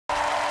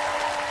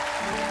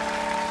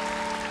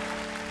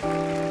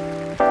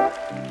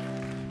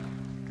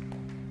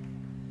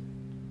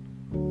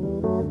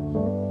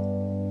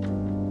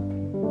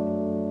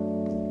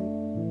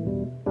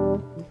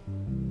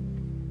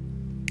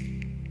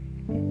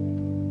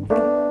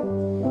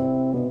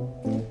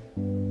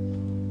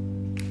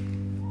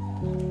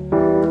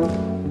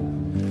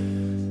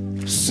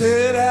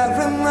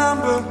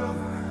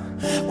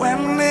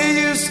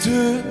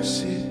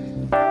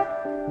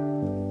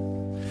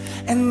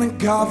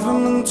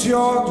government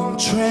yard in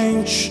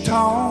Trench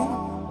Town.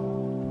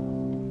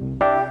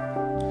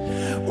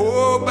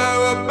 Oh,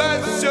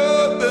 but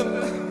show them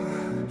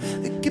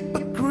the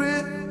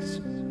hypocrites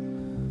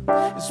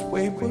is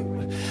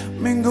wayward,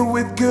 mingle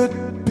with good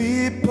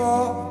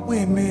people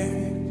we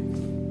meet.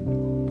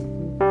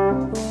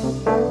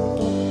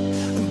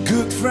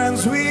 Good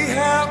friends we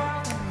have,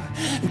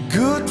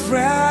 good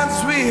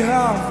friends we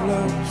have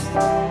lost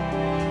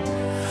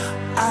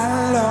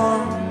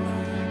along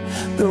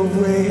the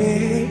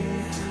way.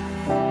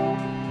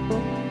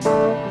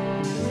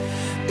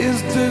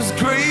 Is this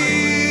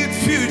great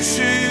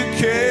future? You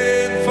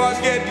can't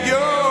forget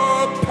your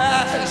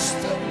past.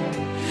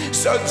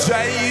 So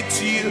dry your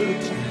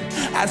tears.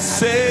 I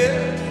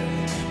said,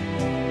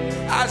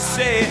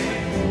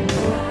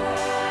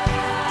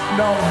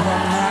 no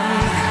woman,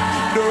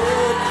 no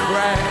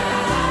cry.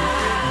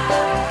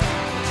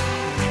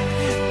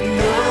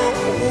 No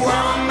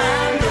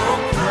woman, no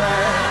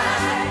cry.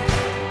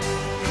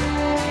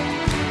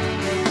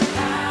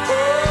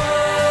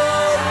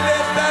 Oh,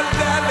 let that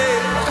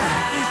darling,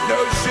 no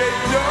shade,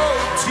 no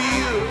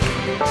tear.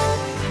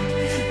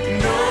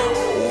 No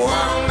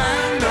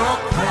woman, no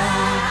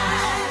cry.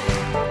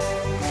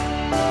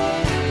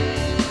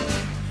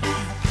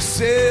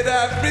 Said I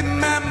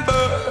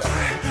remember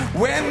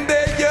when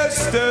they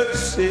used to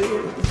sit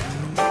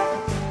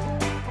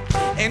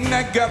in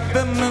a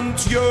government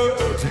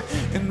yard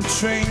in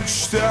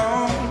Trench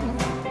Town.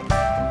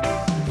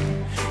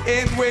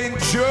 And when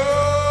Georgia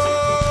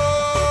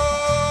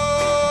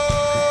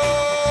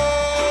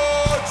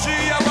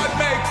would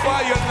make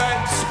fire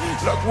lights,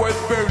 look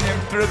what's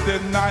burning through the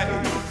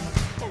night.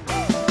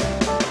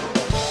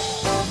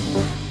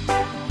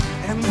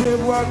 And they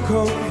walk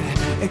out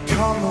a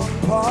common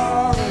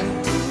party.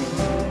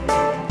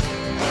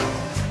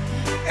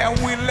 And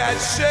will I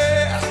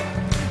share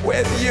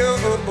with you?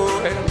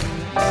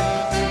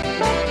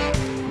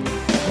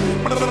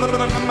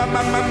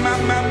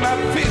 My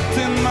feet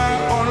in my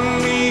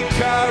only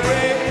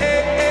courage,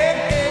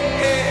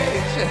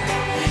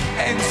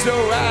 and so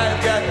I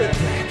got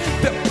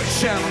to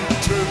push them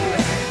through.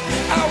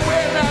 And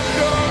when I'm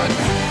gone,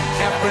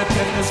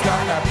 everything is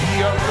gonna be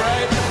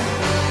alright.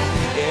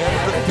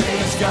 Everything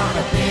is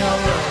gonna be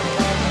alright.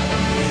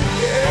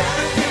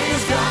 Everything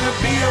is gonna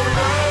be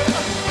alright.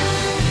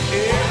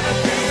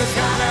 Everything is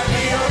gonna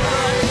be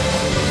alright.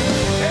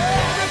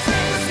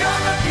 Everything is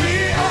gonna be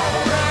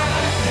alright.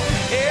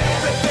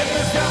 Everything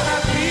is gonna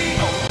be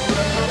alright.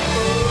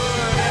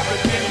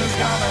 Everything is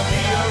gonna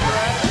be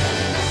alright.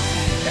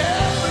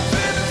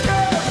 Everything is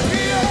gonna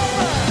be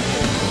alright.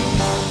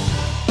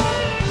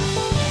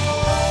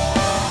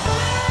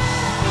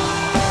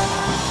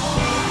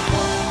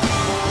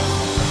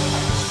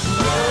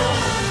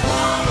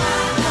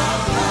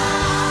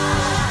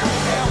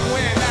 And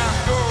when I'm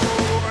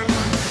gone,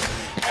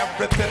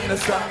 everything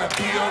is gonna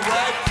be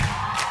alright.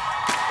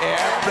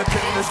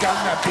 Everything is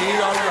gonna be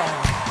alright.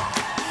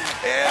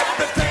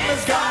 Everything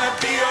is gonna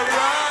be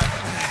alright.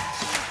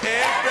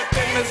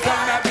 Everything is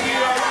gonna be